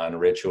from on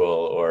Ritual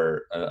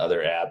or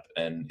another app,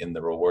 and in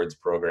the rewards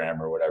program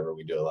or whatever.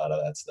 We do a lot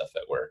of that stuff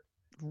at work.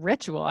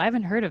 Ritual, I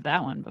haven't heard of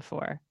that one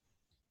before.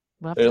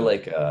 They're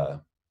like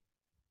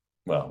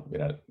well, we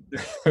don't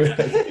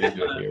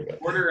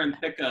order and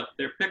pickup.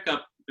 They're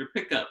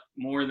pickup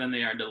more than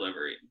they are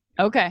delivery.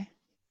 Okay.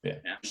 Yeah.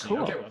 Cool.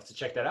 Okay, we'll have to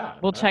check that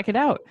out. We'll check it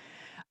out.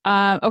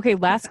 Okay,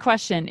 last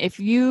question. If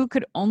you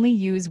could only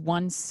use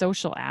one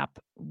social app,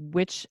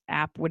 which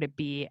app would it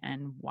be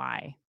and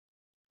why?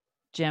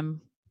 Jim,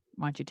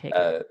 why don't you take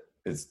it?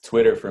 It's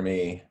Twitter for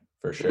me,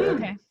 for sure.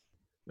 Okay.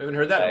 We haven't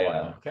heard that in a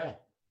while. Okay.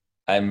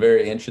 I'm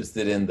very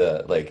interested in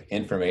the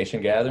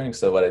information gathering.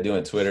 So what I do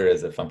on Twitter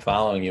is, if I'm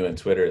following you on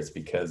Twitter, it's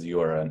because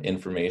you are an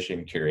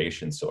information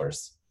curation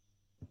source.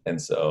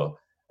 And so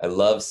I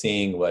love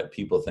seeing what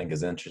people think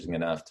is interesting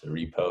enough to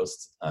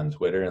repost on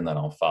Twitter, and then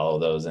I'll follow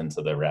those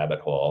into the rabbit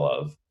hole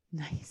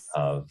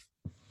of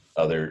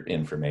other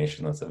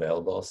information that's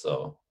available.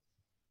 So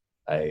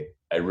I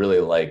really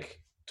like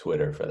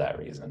Twitter for that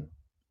reason.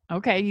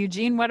 Okay,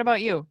 Eugene, what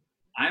about you?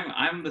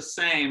 I'm the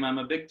same. I'm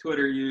a big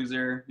Twitter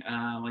user,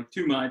 like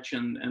too much,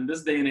 and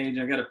this day and age,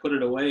 I got to put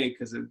it away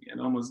because it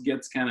almost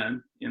gets kind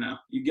of,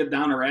 you get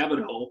down a rabbit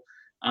hole.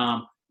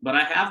 But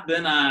I have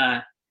been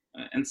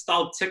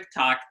installed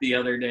TikTok the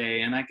other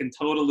day, and I can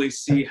totally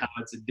see how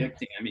it's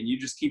addicting. I mean, you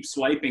just keep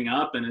swiping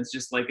up, and it's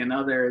just like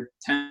another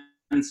 10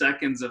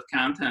 seconds of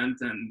content,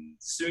 and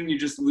soon you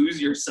just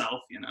lose yourself.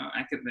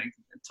 I could think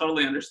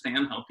totally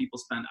understand how people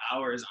spend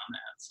hours on that.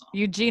 So.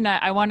 Eugene,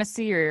 I want to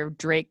see your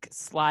Drake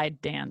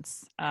slide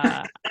dance.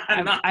 I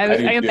do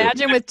too.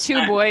 imagine with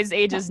two boys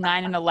ages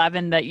 9 and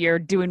 11 that you're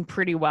doing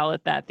pretty well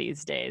at that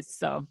these days.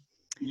 So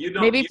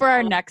maybe for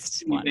our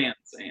next one. Dance,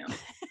 Ann.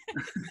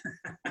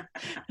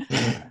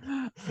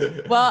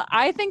 Well,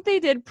 I think they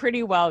did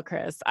pretty well,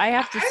 Chris. I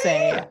have to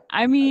say.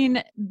 I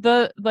mean,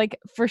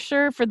 for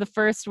sure for the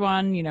first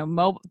one, you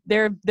know,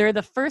 they're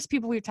the first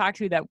people we've talked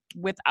to that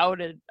without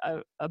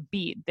a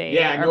beat,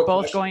 they are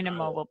both going to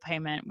mobile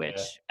payment, which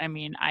I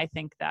mean, I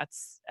think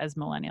that's as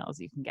millennial as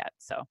you can get.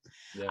 So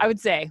I would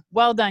say,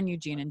 well done,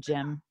 Eugene and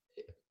Jim.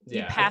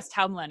 You passed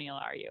how millennial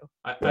are you?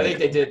 I think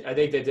they did. I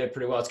think they did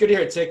pretty well. It's good to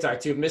hear TikTok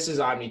too. Mrs.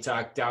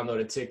 OmniTalk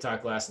downloaded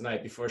TikTok last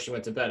night before she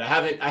went to bed. I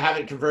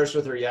haven't conversed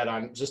with her yet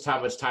on just how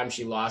much time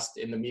she lost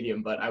in the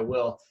medium, but I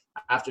will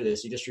after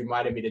this. You just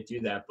reminded me to do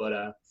that.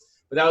 But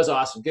that was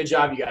awesome. Good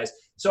job, you guys.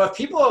 So if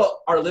people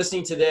are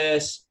listening to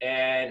this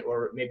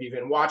or maybe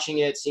even watching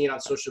it, seeing it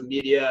on social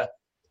media,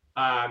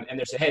 and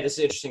they're saying, hey, this is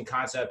an interesting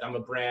concept. I'm a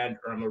brand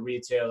or I'm a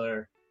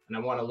retailer and I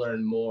want to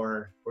learn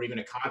more, or even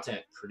a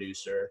content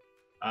producer.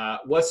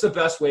 What's the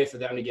best way for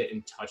them to get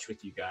in touch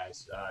with you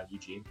guys,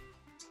 Eugene?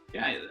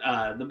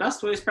 Yeah, the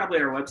best way is probably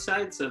our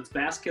website. So it's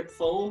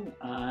basketful,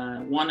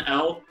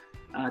 1L,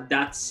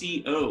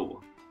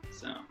 .co.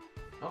 So.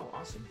 Oh,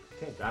 awesome.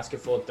 Okay,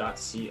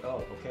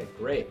 basketful.co. Okay,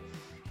 great.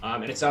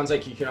 And it sounds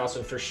like you can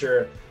also for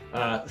sure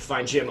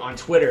find Jim on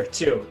Twitter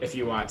too, if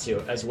you want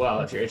to as well,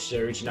 if you're interested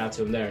in reaching out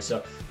to him there.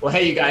 So, well,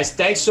 hey, you guys,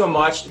 thanks so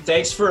much.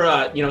 Thanks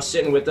for,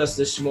 sitting with us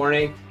this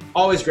morning.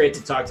 Always great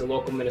to talk to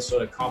local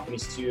Minnesota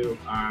companies too.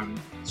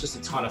 It's just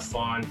a ton of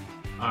fun.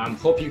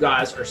 Hope you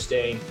guys are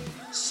staying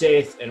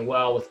safe and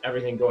well with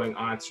everything going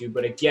on too.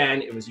 But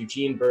again, it was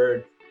Eugene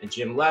Bird and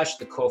Jim Lesh,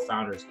 the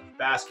co-founders of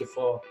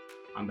Basketful.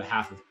 On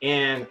behalf of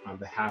Ann, on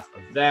behalf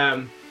of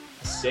them,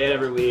 I say it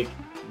every week.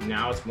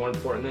 Now it's more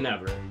important than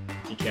ever.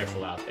 Be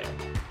careful out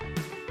there.